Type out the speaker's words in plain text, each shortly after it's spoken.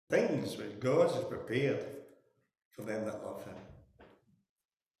things which God has prepared for them that love him.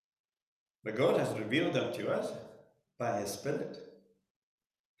 But God has revealed them to us by his Spirit.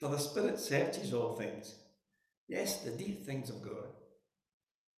 For the Spirit searches all things, yes, the deep things of God.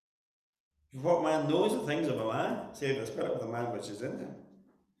 For what man knows the things of a man, save the spirit of the man which is in him?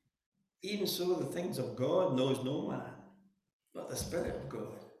 Even so the things of God knows no man, but the Spirit of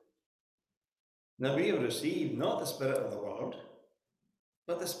God. Now we have received not the spirit of the world,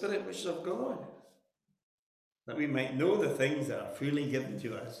 but the Spirit which is of God, that we might know the things that are freely given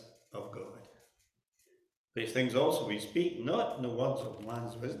to us of God. These things also we speak, not in the words of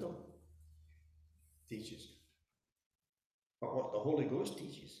man's wisdom teaches, but what the Holy Ghost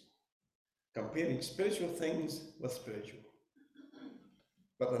teaches, comparing spiritual things with spiritual.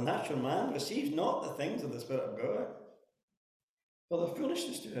 But the natural man receives not the things of the Spirit of God, for the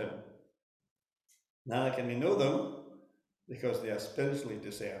foolishness to him. Neither can we know them, because they are spiritually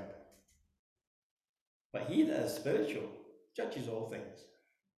discerned. But he that is spiritual judges all things,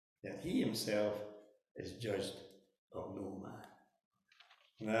 yet he himself is judged of no man.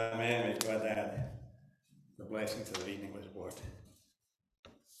 Amen. May God add the blessings of the reading of his word.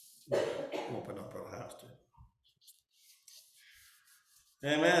 Open up our hearts to it.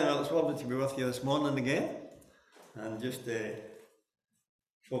 Amen. Well, it's lovely to be with you this morning again, and just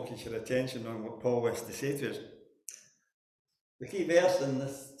focus your attention on what Paul wishes to say to us. The key verse in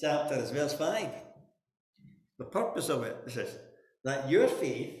this chapter is verse 5. The purpose of it is this, that your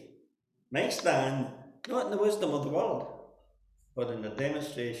faith might stand not in the wisdom of the world, but in the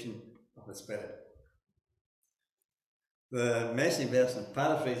demonstration of the Spirit. The Message version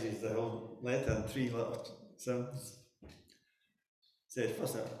paraphrases the whole letter in 3 little sentences. It says,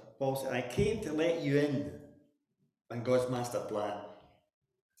 first of all, Paul said, I came to let you in on God's master plan.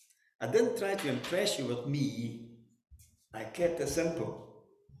 I didn't try to impress you with me. I kept it simple.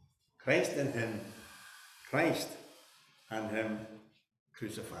 Christ in him, Christ and him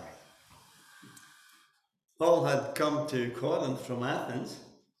crucified. Paul had come to Corinth from Athens,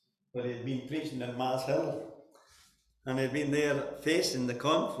 where he had been preaching in Mars Hill, and he had been there facing the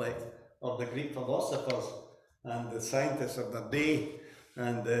conflict of the Greek philosophers and the scientists of their day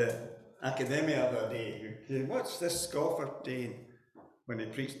and the academia of their day, who said, what's this scoffer saying when he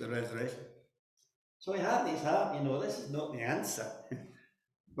preached the resurrection? So he had in his heart, this is not the answer.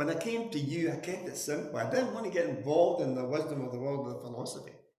 When I came to you, I kept it simple. I didn't want to get involved in the wisdom of the world or the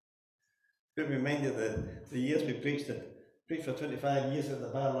philosophy. Put me in mind of the years we preached for 25 years at the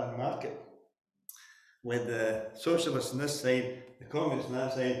Babylon market, with the socialists on this side, the communists on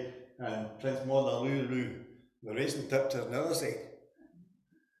that side, and Prince Maudalulu, the racing tipsters on the other side.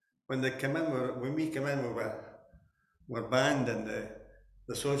 When we came in, we were banned, and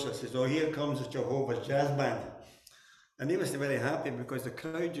the socialist says, oh, here comes the Jehovah's Jazz Band. And he was very happy because the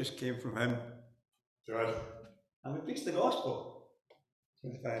crowd just came from him to us. And we preached the gospel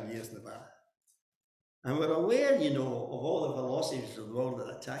 25 years in the bar. And we're aware, of all the philosophies of the world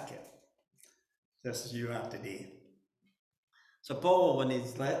that attack it, just as you are today. So Paul, in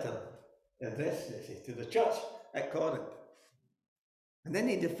his letter, addressed this to the church at Corinth. And then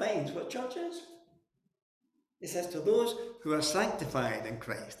he defines what church is. He says, to those who are sanctified in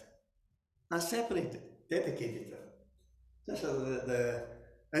Christ, and separated, dedicated to him. Just as the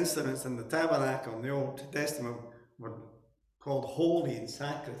instruments in the tabernacle in the Old Testament were called holy and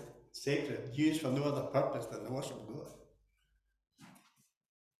sacred, used for no other purpose than the worship of God.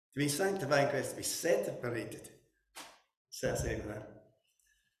 To be sanctified in Christ, to be separated, says Abraham.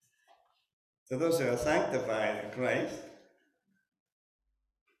 To those who are sanctified in Christ,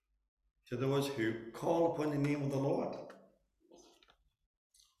 to those who call upon the name of the Lord,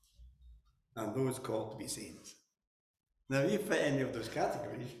 and those called to be saints. Now, if you fit any of those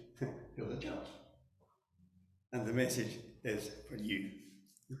categories, you're the church. And the message is for you.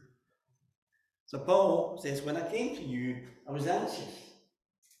 So Paul says, when I came to you, I was anxious,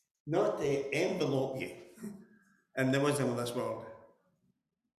 not to envelope you in the wisdom of this world,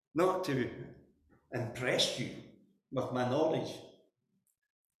 not to impress you with my knowledge.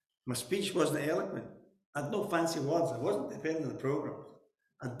 My speech wasn't eloquent. I had no fancy words. I wasn't depending on the program.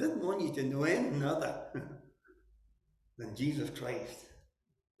 I didn't want you to know anything other than Jesus Christ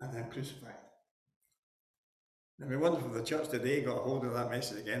and him crucified. And we wonder if the church today got a hold of that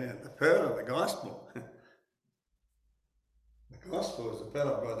message again, and the power of the gospel. The gospel is the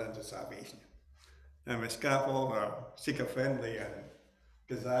power of God unto salvation. And we scrap all our seeker-friendly and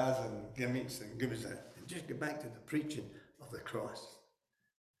pizzazz and gimmicks and gimmicks and just get back to the preaching of the cross.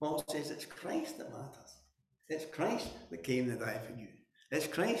 Paul says it's Christ that matters. It's Christ that came to die for you. It's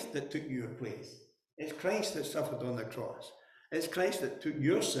Christ that took your place. It's Christ that suffered on the cross. It's Christ that took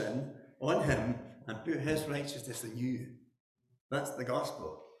your sin on him and put his righteousness in you. That's the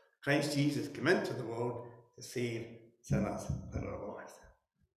gospel. Christ Jesus came into the world to save sinners that are lost.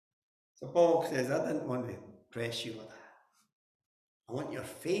 So Paul says, I didn't want to press you with that. I want your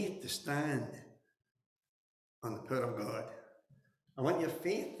faith to stand on the power of God. I want your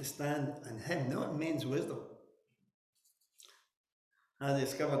faith to stand on him, not in men's wisdom. I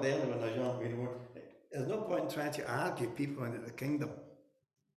discovered earlier when I was young, there's no point in trying to argue people into the kingdom,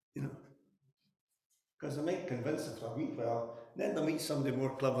 because they might convince them for a wee while, then they'll meet somebody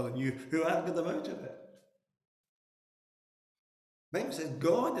more clever than you who argue them out of it. The Bible says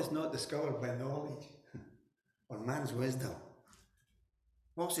God is not discovered by knowledge or man's wisdom.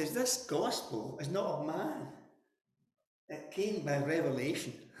 Paul says this gospel is not of man. It came by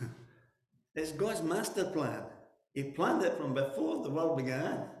revelation. It's God's master plan. He planned it from before the world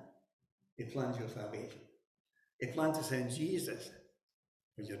began. He planned your salvation. He planned to send Jesus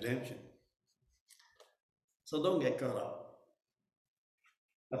for your redemption. So don't get caught up.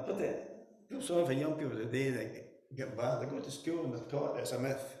 I feel sorry for young people today that get bad. They go to school and they're taught it's a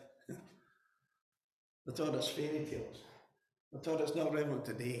myth. They're taught it's fairy tales. They're taught it's not relevant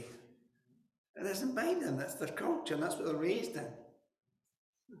today. It isn't by them, that's their culture, and that's what they're raised in.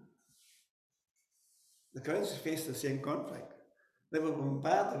 The Corinthians faced the same conflict. They were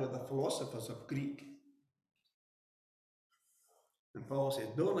bombarded with the philosophers of Greek. And Paul says,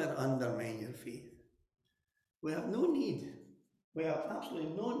 don't let it undermine your faith. We have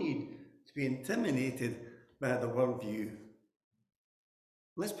absolutely no need to be intimidated by the worldview.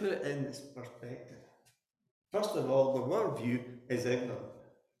 Let's put it in this perspective. First of all, the worldview is ignorant.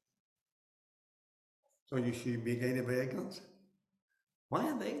 So you should be guided by ignorance. Why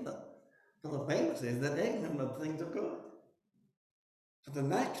are they ignorant? Well, the Bible says they're ignorant of the things of God. For the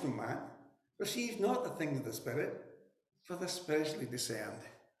natural man receives not the things of the Spirit, for they're spiritually discerned.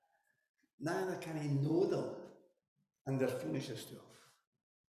 Neither can he know them, and they're foolishness to him.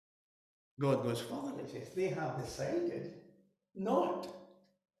 God goes further, he says, they have decided not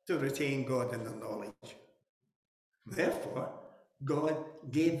to retain God in their knowledge. Therefore, God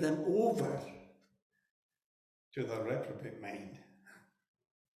gave them over to their reprobate mind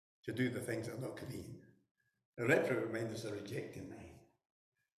to do the things that are not convenient. The reprobate mind is a rejecting mind.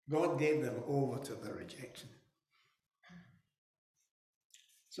 God gave them over to their rejection.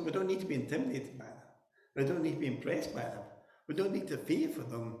 So we don't need to be intimidated by them. We don't need to be impressed by them. We don't need to fear for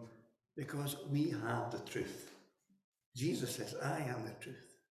them because we have the truth. Jesus says, I am the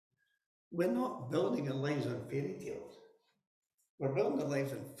truth. We're not building our lives on fairy tales. We're building our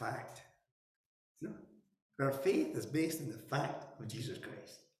lives on fact. Our faith is based on the fact of Jesus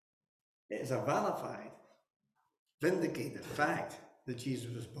Christ. It is a verified, vindicated fact that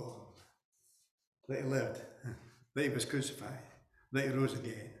Jesus was born, that he lived, that he was crucified, that he rose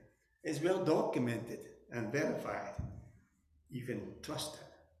again. It's well documented and verified. You can trust it.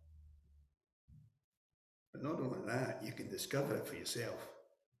 But not only that, you can discover it for yourself,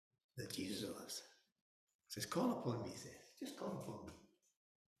 that Jesus lives. He says, call upon me, he says. Just call upon me.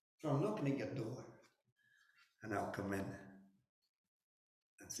 So I'm knocking at your door, and I'll come in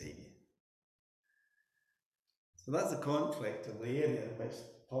and save you. So that's the conflict of the area in which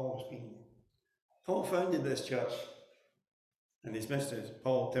Paul was being. Paul founded this church, and his ministers,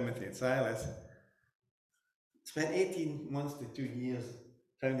 Paul, Timothy, and Silas, spent 18 months to 2 years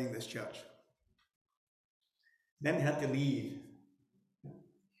founding this church. Then he had to leave.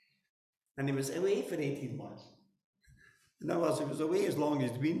 And he was away for 18 months. In other words, he was away as long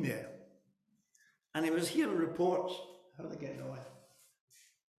as he'd been there. And he was hearing reports. How are they getting on?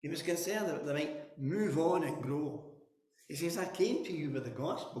 He was concerned that they might move on and grow. He says, I came to you with the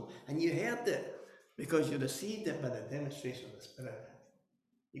gospel, and you heard it because you received it by the demonstration of the Spirit.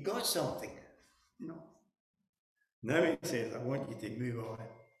 You got something, Now he says, I want you to move on.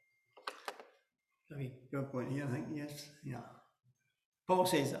 Have you got a point here? I think yes. Yeah. Paul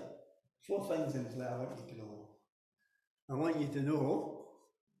says that 4 things in his letter I want you to know. I want you to know.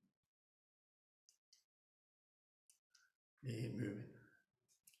 Moving.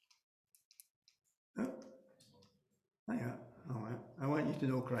 Oh. Yeah. All right. I want you to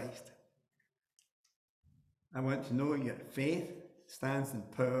know Christ. I want to know your faith stands in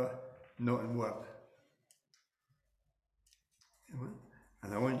power, not in word.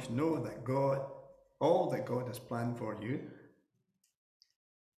 And I want you to know that God, all that God has planned for you,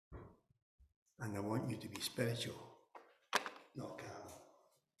 and I want you to be spiritual, not carnal.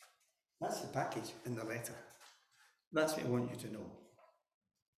 That's the package in the letter. That's what I want you to know.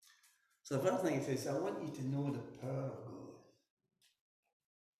 So the first thing it says, I want you to know the power of God.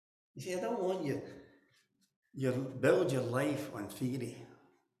 You see, I don't want you You build your life on theory,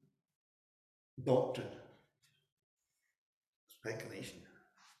 doctrine, speculation.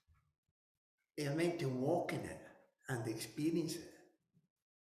 You're meant to walk in it and experience it.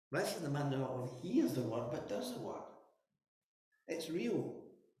 This is the man who not only hears the word, but does the word. It's real.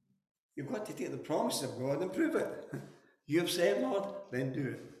 You've got to take the promises of God and prove it. You've said, Lord, then do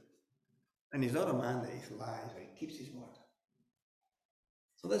it. And he's not a man that he lies, but he keeps his word.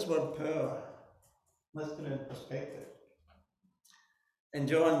 So this word power, let's put it in perspective. In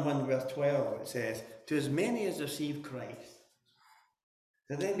John 1 verse 12 it says, to as many as receive Christ,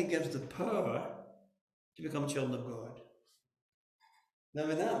 to them he gives the power to become children of God. Now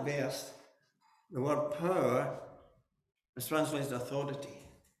in that verse, the word power is translated authority.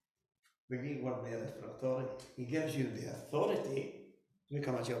 The Greek word there is for authority. He gives you the authority to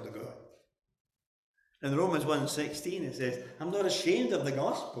become a child of God. In Romans 1:16 it says, I'm not ashamed of the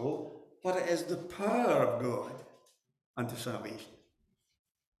gospel, for it is the power of God unto salvation.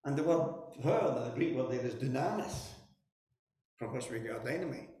 And the word power, the Greek word there is dunamis, from which we got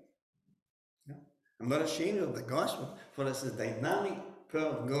dynamite. I'm not ashamed of the gospel, for it's the dynamic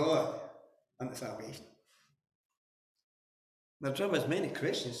power of God unto salvation. The trouble is, many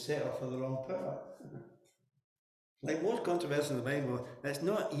Christians settle for the wrong power. Like most controversy in the Bible, it's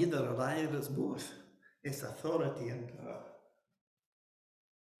not either or either, it's both. It's authority and power.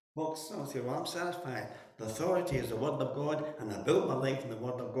 Folks, some say, well, I'm satisfied. The authority is the word of God, and I build my life in the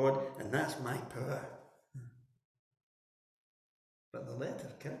word of God, and that's my power. But the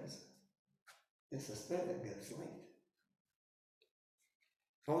letter kills. It's the spirit that gives light.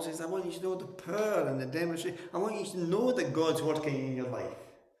 Paul says, I want you to know the power and the demonstration. I want you to know that God's working in your life.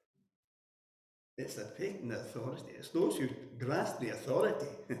 It's the taking the authority. It's those who grasp the authority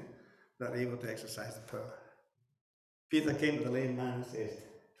that are able to exercise the power. Peter came to the lame man and says,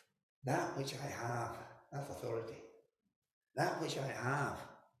 that which I have, that's authority. That which I have,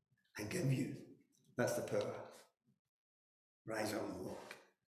 I give you. That's the power. Rise up and walk.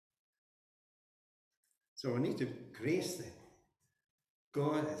 So we need to grace them.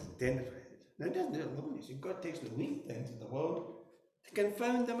 God has identified it. Now it doesn't do it alone. God takes the weak things of the world to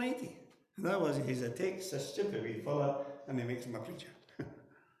confound the mighty. In other words, he takes a stupid wee fella and he makes him a preacher.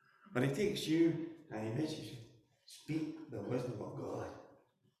 But he takes you and he makes you speak the wisdom of God.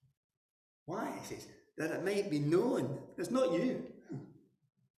 Why? He says, that it might be known. It's not you.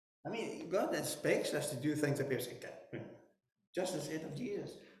 I mean, God expects us to do things a person can. Just as said of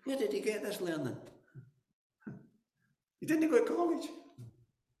Jesus. Where did he get this learning? He didn't go to college.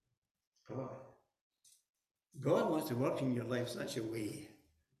 God wants to work in your life such a way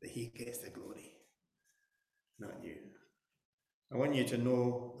that he gets the glory, not you. I want you to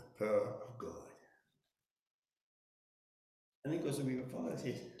know the power of God. And it goes a wee bit further. It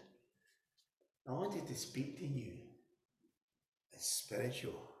says, I wanted to speak to you as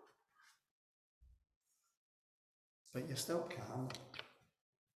spiritual, but you're still carnal.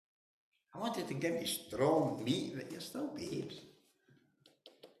 I wanted to give you strong meat, but you're still babes.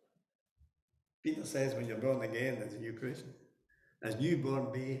 Peter says when you're born again as a new Christian, as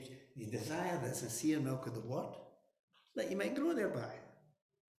newborn babes, you desire the sincere milk of the word, that you might grow thereby.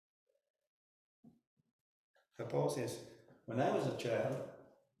 So Paul says, when I was a child,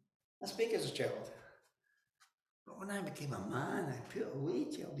 I speak as a child. But when I became a man, I put away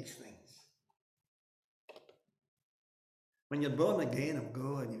childish things. When you're born again of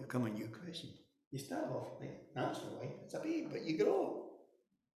God and you become a new Christian, you start off like naturally, it's a baby, but you grow.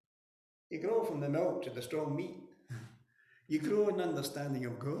 You grow from the milk to the strong meat. You grow in understanding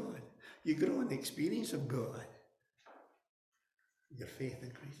of God. You grow in the experience of God. Your faith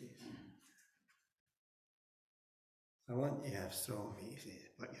increases. I want you to have strong faith,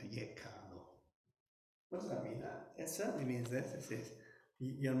 but you're yet carnal. What does that mean? It certainly means this. It says,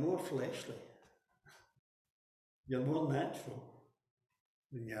 you're more fleshly. You're more natural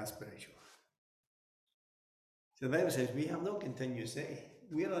than you are spiritual. So the Bible says, we have no continuous city.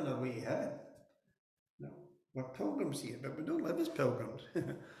 We're on our way to heaven. No, we're pilgrims here, but we don't live as pilgrims.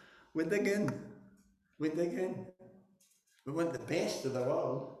 We dig in. We dig in. We want the best of the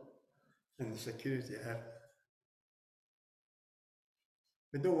world and the security of heaven.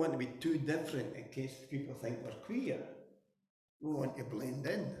 We don't want to be too different in case people think we're queer. We want to blend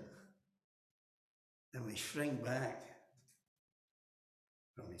in. And we shrink back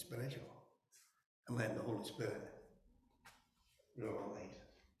from the spiritual and let the Holy Spirit rule our lives.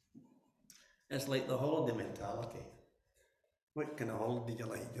 It's like the holiday mentality. What kind of holiday do you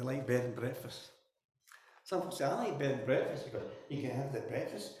like? Do you like bed and breakfast? Some folks say, I like bed and breakfast because you can have the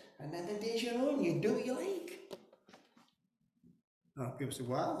breakfast and then the day's your own, you do what you like. People say,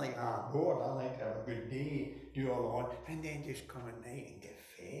 well, I like hard board, I like to have a good day, do all I want, and then just come at night and get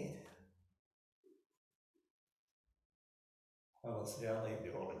fed. Well, I say, I like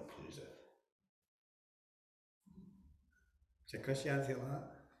the all inclusive. Is it Christianity like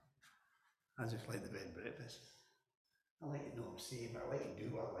that? I just like the bed and breakfast. I like to know what I'm saying, I like to do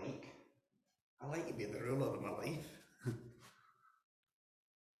what I like. I like to be the ruler of my life.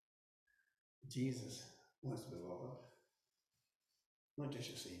 Jesus wants to be Lord, not just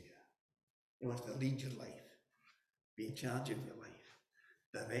your Saviour. He wants to lead your life, be in charge of your life,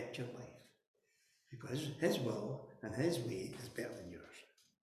 direct your life. Because His will and His way is better than yours.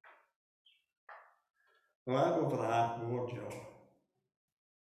 Well, I go for the half board job.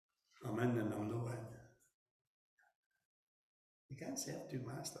 I'm in and I'm no in. You can't serve two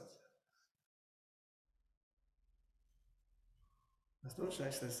masters. There's no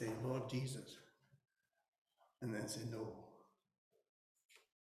such thing as saying, Lord Jesus, and then say no.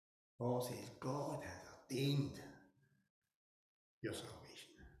 Paul says, God has ordained your salvation.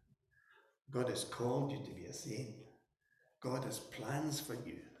 God has called you to be a saint. God has plans for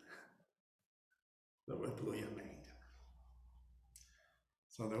you that will blow your mind.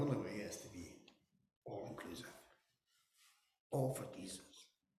 So the only way is to be all-inclusive. All for Jesus.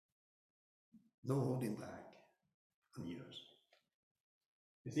 No holding back on yours.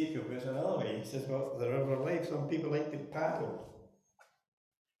 Ezekiel puts it another way. He says, well, the river of life, some people like to paddle.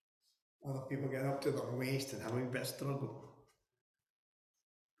 Other people get up to their waist and have a bit of struggle.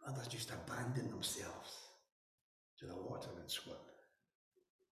 Others just abandon themselves to the water and swim.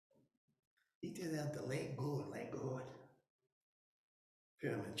 You do that to let go and let God.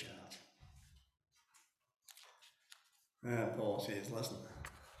 Put Him in charge. And Paul says, listen,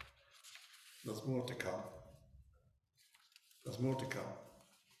 there's more to come. There's more to come.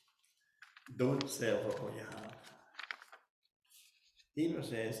 Don't settle for what you have. Hebrews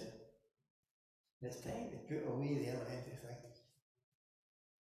says, it's time to put away the elementary things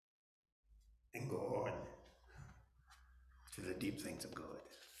and go on to the deep things of God.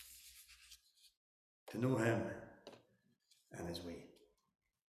 To know Him and His way.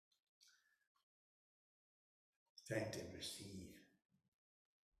 It's time to receive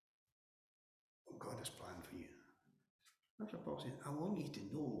what God has planned for you. That's what Paul says. I want you to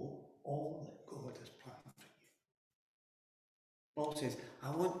know all that God has planned for you. Paul says,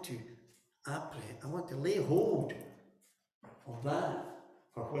 I want to lay hold of that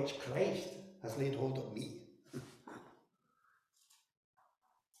for which Christ has laid hold of me.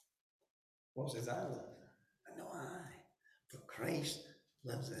 Paul says, I live, and not I, for Christ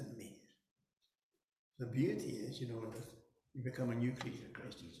lives in me. The beauty is, that you become a new creature in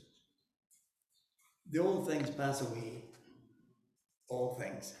Christ Jesus. The old things pass away, all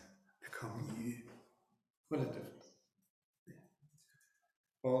things become new. What a difference. Yeah.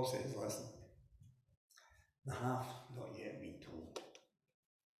 Paul says, listen, the half not yet been told.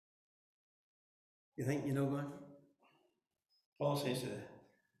 You think you know God? Paul says to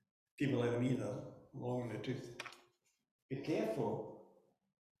people like me that are long in the tooth, be careful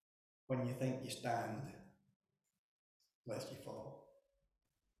when you think you stand, lest you fall.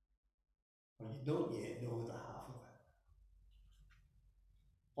 When you don't yet know the half of it.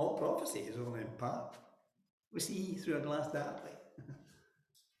 All prophecy is only in part. We see through a glass darkly.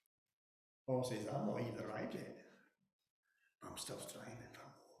 Paul says, I'm not even arrived yet. I'm still striving for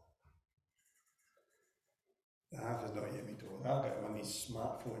more. The half is not yet been told. I've got one of these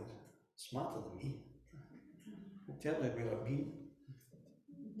smartphones, smarter than me. It tells me where I've been.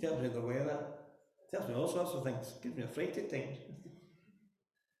 It tells me the weather. It tells me all sorts of things. It gives me a fright at times.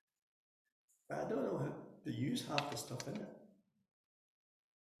 But I don't know how to use half the stuff in it.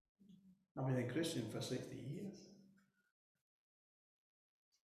 I've been a Christian for 60 years.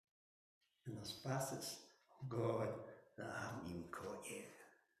 And there's facets of God that I haven't even caught yet.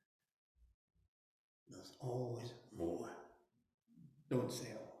 There's always more. Don't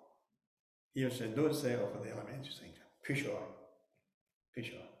settle. He said, don't settle for the elementary things. Push on.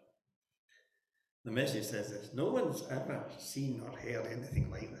 Push on. The message says this: no one's ever seen or heard anything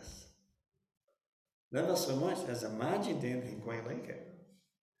like this. Never so much as imagined anything quite like it.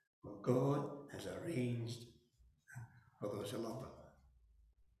 What God has arranged for those who love Him.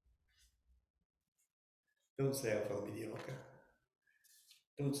 Don't settle for the mediocre.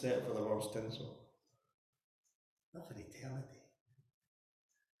 Don't settle for the world's tinsel. Not for eternity.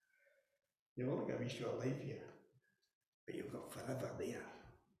 You've only got a wee short life here, but you've got forever there.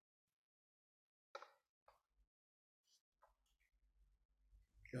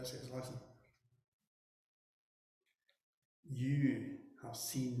 God says, listen, you have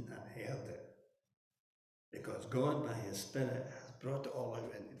seen and heard it, because God by His Spirit has brought it all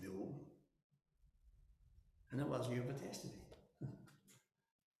out into the open. And it was your testimony.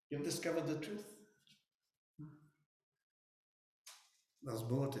 You've discovered the truth. There's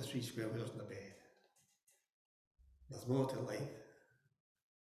more to 3 square meals in the bed. There's more to life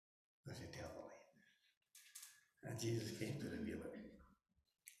as eternal life. And Jesus came to reveal it.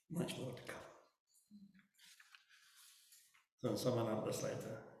 Much more to come. So in someone up this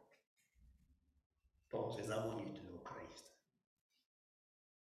letter, Paul says, I want you to know Christ.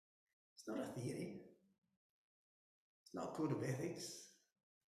 It's not a theory. It's not a code of ethics.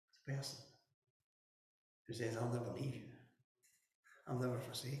 It's a person who says, I'll never leave you. I'll never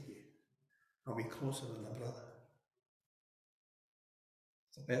forsake you. I'll be closer than a brother.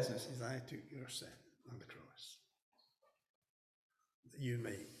 It's a person who says, I took your sin on the cross, that you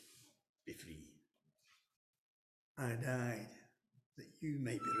might be free. I died that you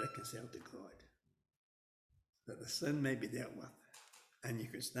might be reconciled to God, that the sin might be dealt with, and you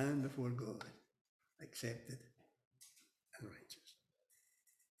could stand before God, accepted and righteous.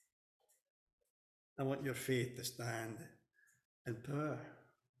 I want your faith to stand in power,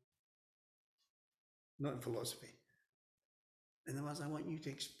 not in philosophy. In other words, I want you to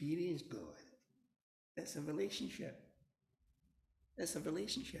experience God. It's a relationship. It's a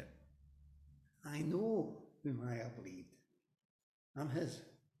relationship. I know whom I have believed. I'm his,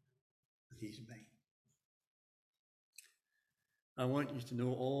 and he's mine. I want you to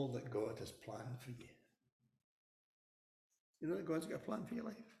know all that God has planned for you. You know that God's got a plan for your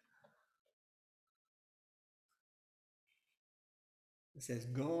life? It says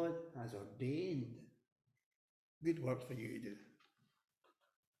God has ordained good work for you to do.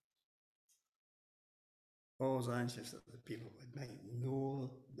 Paul's anxious that the people might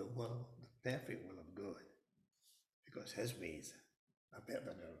know the will, the perfect will of God, because his ways are better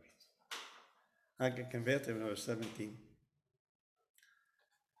than our ways. I got converted when I was 17,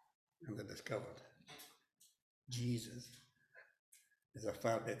 and I discovered Jesus is a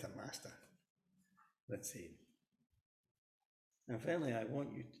far better master than Satan. And finally, I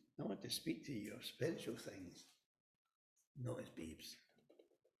want to speak to you of spiritual things, not as babes.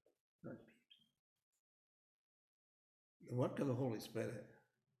 Not as babes. The work of the Holy Spirit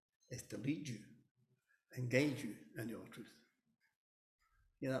is to lead you and guide you into all truth.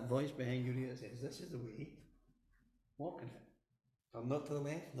 Hear that voice behind your ear that says, this is the way, walk in it. Or not to the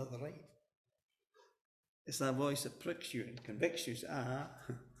left, not the right. It's that voice that pricks you and convicts you,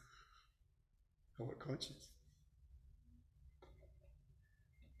 of a conscience,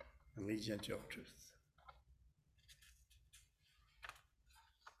 and leads you into all truth.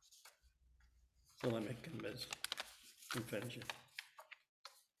 So let me convince and finish it.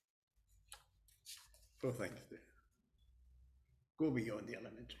 4 things to do. Go beyond the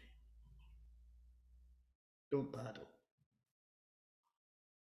elementary. Don't paddle.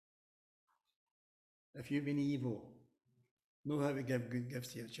 If you've been evil, know how to give good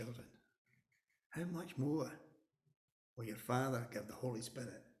gifts to your children. How much more will your Father give the Holy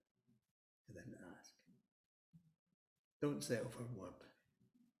Spirit to them that ask? Don't settle for word.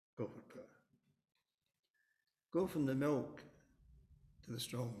 Go for power. Go from the milk to the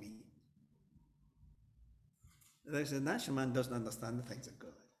strong meat. The natural man doesn't understand the things of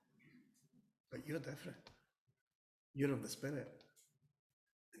God. But you're different. You're of the Spirit.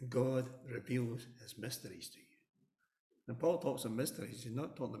 And God reveals his mysteries to you. And Paul talks of mysteries. He's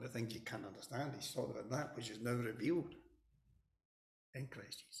not talking about things you can't understand. He's talking about that which is now revealed in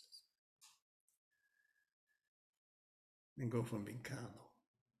Christ Jesus. And go from being carnal.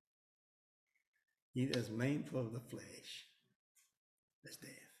 He that is mindful of the flesh is death.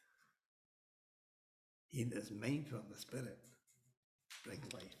 He that is mindful of the Spirit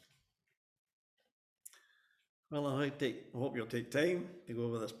brings life. Well, I hope you'll take time to go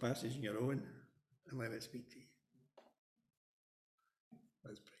over this passage on your own and let it speak to you.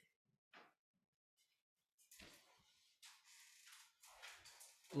 Let's pray.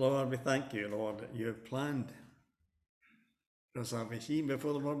 Lord, we thank you, Lord, that you have planned for salvation. Even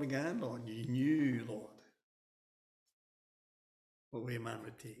before the world began, Lord, you knew, Lord, what way man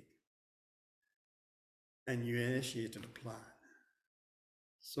would take. And you initiated a plan.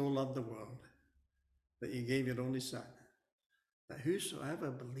 So loved the world that you gave your only Son, that whosoever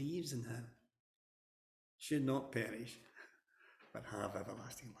believes in him should not perish, but have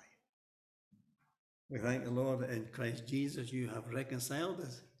everlasting life. We thank the Lord that in Christ Jesus you have reconciled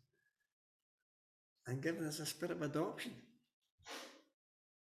us and given us a spirit of adoption,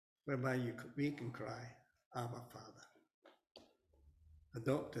 whereby we can cry, Abba, Father,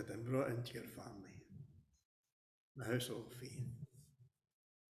 adopted and brought into your family, the household of faith.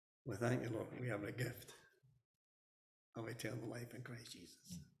 We thank you, Lord, we have a gift of eternal life in Christ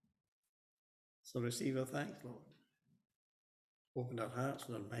Jesus. So receive our thanks, Lord. Open our hearts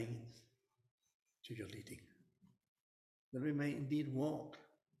and our minds to your leading, that we might indeed walk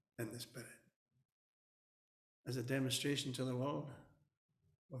in the Spirit as a demonstration to the world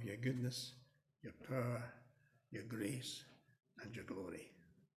of your goodness, your power, your grace, and your glory.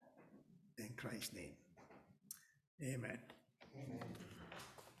 In Christ's name, amen. Amen.